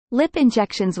Lip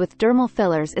injections with dermal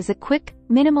fillers is a quick,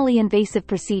 minimally invasive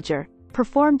procedure,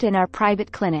 performed in our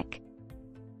private clinic.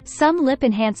 Some lip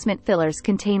enhancement fillers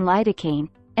contain lidocaine,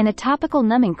 and a topical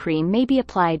numbing cream may be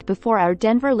applied before our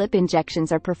Denver lip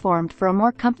injections are performed for a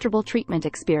more comfortable treatment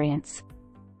experience.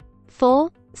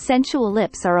 Full, sensual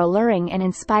lips are alluring and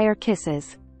inspire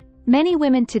kisses. Many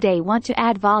women today want to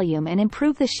add volume and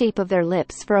improve the shape of their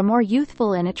lips for a more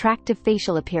youthful and attractive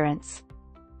facial appearance.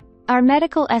 Our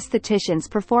medical estheticians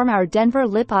perform our Denver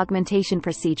lip augmentation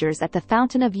procedures at the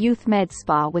Fountain of Youth Med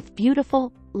Spa with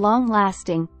beautiful,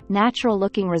 long-lasting,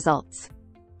 natural-looking results.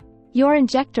 Your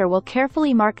injector will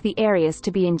carefully mark the areas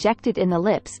to be injected in the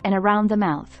lips and around the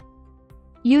mouth.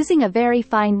 Using a very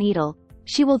fine needle,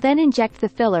 she will then inject the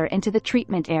filler into the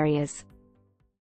treatment areas.